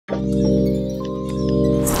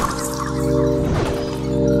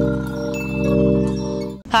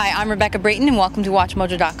Hi, I'm Rebecca Brayton and welcome to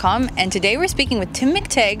WatchMojo.com, and today we're speaking with Tim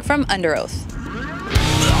McTague from Underoath.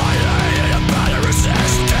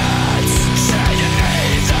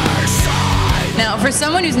 Now, for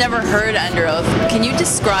someone who's never heard Underoath, can you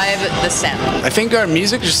describe the sound? I think our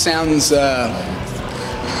music just sounds,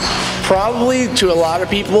 probably to a lot of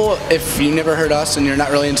people, if you never heard us and you're not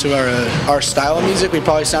really into our style of music, we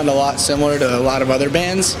probably sound a lot similar to a lot of other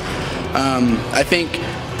bands. I think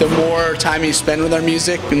the more time you spend with our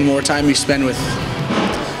music and the more time you spend with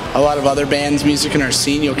a lot of other bands' music in our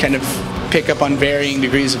scene, you'll kind of pick up on varying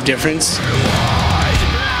degrees of difference.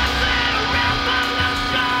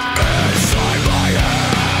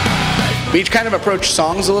 We each kind of approach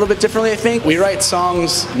songs a little bit differently, I think. We write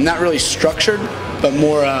songs not really structured, but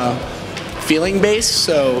more feeling based,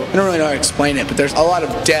 so I don't really know how to explain it, but there's a lot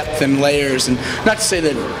of depth and layers, and not to say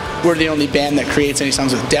that we're the only band that creates any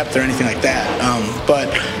songs with depth or anything like that, but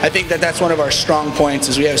I think that that's one of our strong points,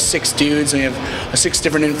 is we have 6 dudes, and we have 6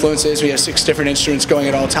 different influences, we have 6 different instruments going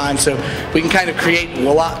at all times, so we can kind of create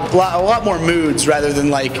a lot more moods rather than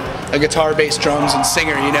like a guitar, bass, drums, and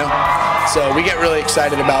singer, you know? So we get really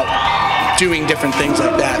excited about doing different things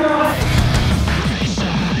like that.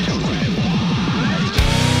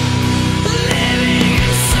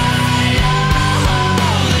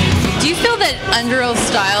 Underoath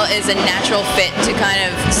style is a natural fit to kind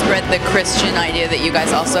of spread the Christian idea that you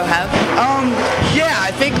guys also have? Yeah, I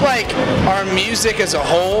think like our music as a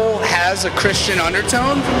whole has a Christian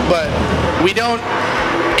undertone, but we don't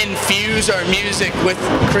infuse our music with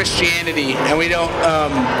Christianity, and we don't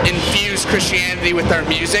infuse Christianity with our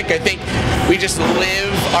music. I think we just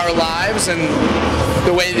live our lives and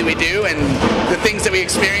the way that we do, and the things that we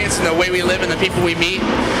experience and the way we live and the people we meet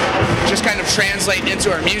just kind of translate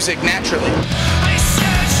into our music naturally.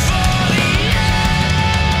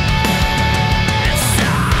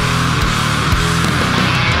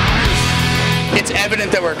 It's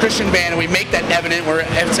evident that we're a Christian band, and we make that evident.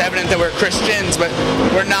 It's evident that we're Christians, but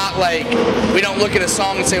we're not like, we don't look at a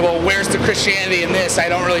song and say, well, where's the Christianity in this? I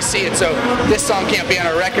don't really see it, so this song can't be on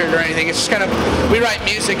a record or anything. It's just kind of, we write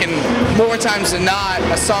music, and more times than not,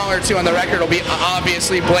 a song or two on the record will be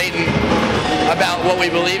obviously blatant about what we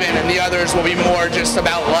believe in, and the others will be more just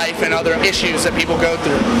about life and other issues that people go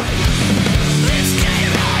through.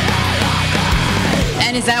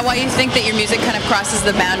 And is that why you think that your music kind of crosses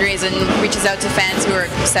the boundaries and reaches out to fans who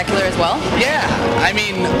are secular as well? Yeah, I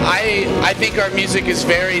mean, I think our music is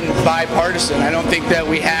very bipartisan. I don't think that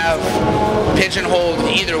we have pigeonholed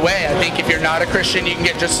either way. I think if you're not a Christian, you can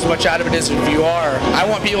get just as much out of it as if you are. I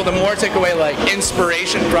want people to more take away like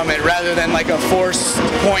inspiration from it rather than like a forced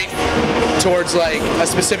point towards like a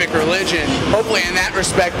specific religion. Hopefully in that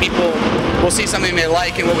respect people will see something they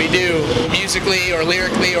like in what we do, musically or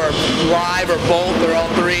lyrically or live or both or all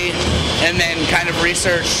three, and then kind of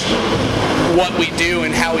research what we do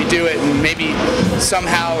and how we do it, and maybe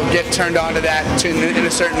somehow get turned on to that in a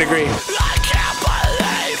certain degree. I can't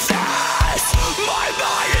believe this! My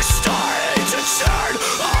mind is starting to turn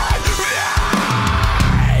on me!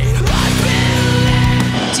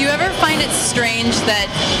 Do you ever find it strange that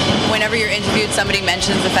whenever you're interviewed, somebody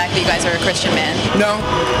mentions the fact that you guys are a Christian band? No.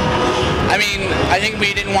 I mean, I think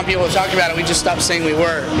we didn't want people to talk about it. We just stopped saying we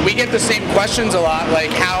were. We get the same questions a lot, like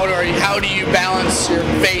how do you balance your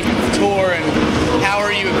faith tour, and how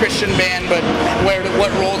are you a Christian band, but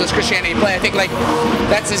what role does Christianity play? I think like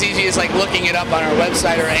that's as easy as like looking it up on our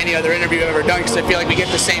website or any other interview I've ever done, because I feel like we get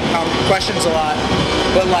the same questions a lot.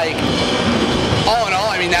 But like, all in all,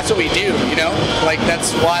 I mean, that's what we do, you know? Like,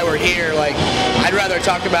 that's why we're here. Like, I'd rather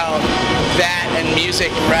talk about that and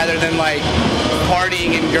music rather than like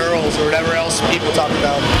partying and girls or whatever else people talk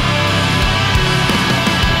about.